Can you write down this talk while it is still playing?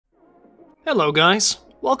Hello guys,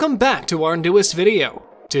 welcome back to our newest video.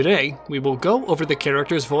 Today, we will go over the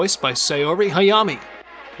characters voiced by Saori Hayami.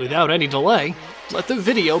 Without any delay, let the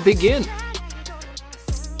video begin.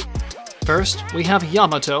 First, we have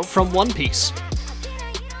Yamato from One Piece.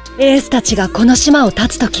 エースたちがこの島を立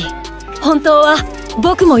つとき、本当は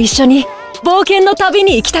僕も一緒に冒険の旅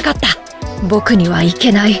に行きたかった。僕には行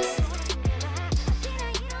けない。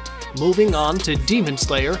Moving on to Demon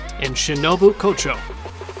Slayer and Shinobu Kocho.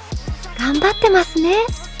 頑張ってますね。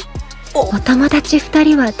お友達2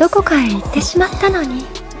人はどこかへ行ってしまったのに。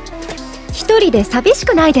一人で寂し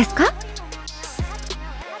くないですか？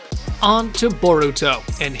 On to Boruto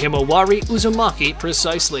and Himawari Uzumaki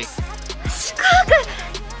precisely. シカーク、よ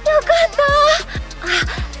かった。あ、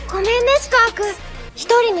ごめんねシカーク。一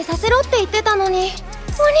人にさせろって言ってたのに。お兄ち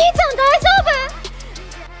ゃん大丈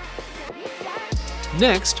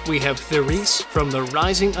夫？ Next, we have Therese from the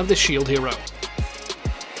Rising of the Shield Hero.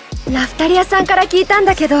 ラフタリアさんから聞いたん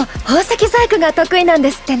だけど、宝石細工が得意なんで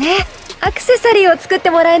すってね。アクセサリーを作って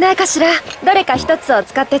もらえないかしら。どれか一つを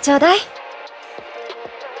使ってちょうだい。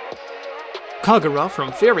Kagura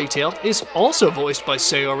from Fairy Tail is also voiced by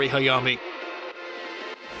Saori Hayami.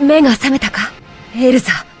 目が覚めたか、エル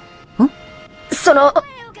ザ。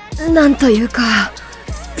なんというか、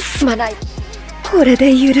すまない。これ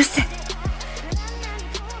で許せ。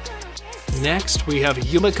Next, we have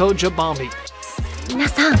Yumiko Jabami. 皆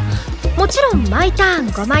さん、もちろん毎ターン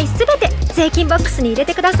5枚すべて税金ボックスに入れ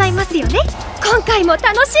てくださいますよね。今回も楽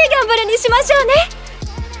しいギャンブルにしましょうね。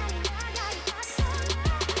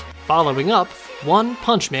Following up, One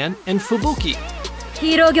Punch Man and Fubuki.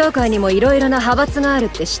 ヒーロー業界にもいろいろな派閥があるっ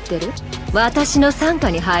て知ってる？私の傘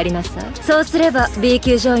下に入りなさい。そうすれば B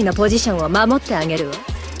級上位のポジションを守ってあげるわ。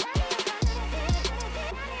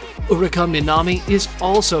Urika Minami is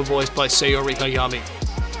also voiced by Saori Hayami.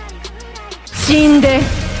 死んで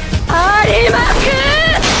ありまく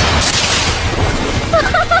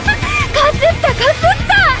かすった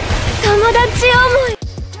友達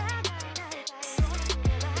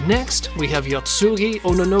思い。 Next, we have Yotsugi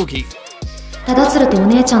Ononogi. 忠鶴とお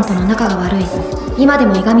姉ちゃんとの仲が悪い。今で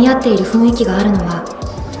もいがみ合っている雰囲気があるのは、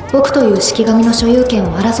僕という式神の所有権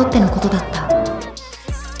を争ってのことだった。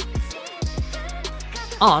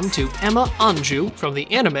 On to Emma Anju from the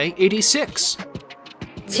anime 86.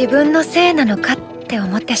 自分のせいなのかって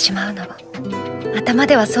思ってしまうの。頭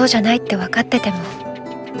ではそうじゃないって分かってても、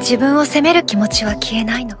自分を責める気持ちは消え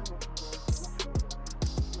ないの。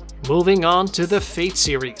 Moving on to the Fate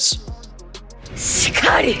series. し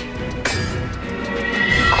かり、こ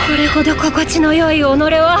れほど心地の良い己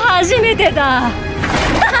は初めてだ。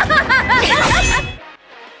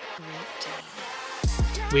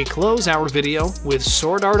We close our video with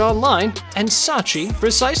Sword Art Online and Sachi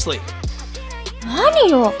precisely. 何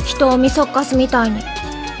よ、人を見そっかすみたいに。だ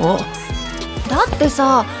って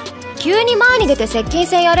さ、急に前に出て接近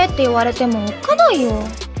戦やれって言われてもおっかないよ。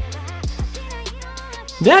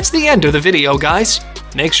 That's the end of the video, guys.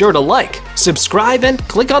 Make sure to like, subscribe, and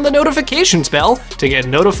click on the notifications bell to get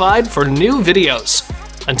notified for new videos.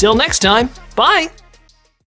 Until next time, bye!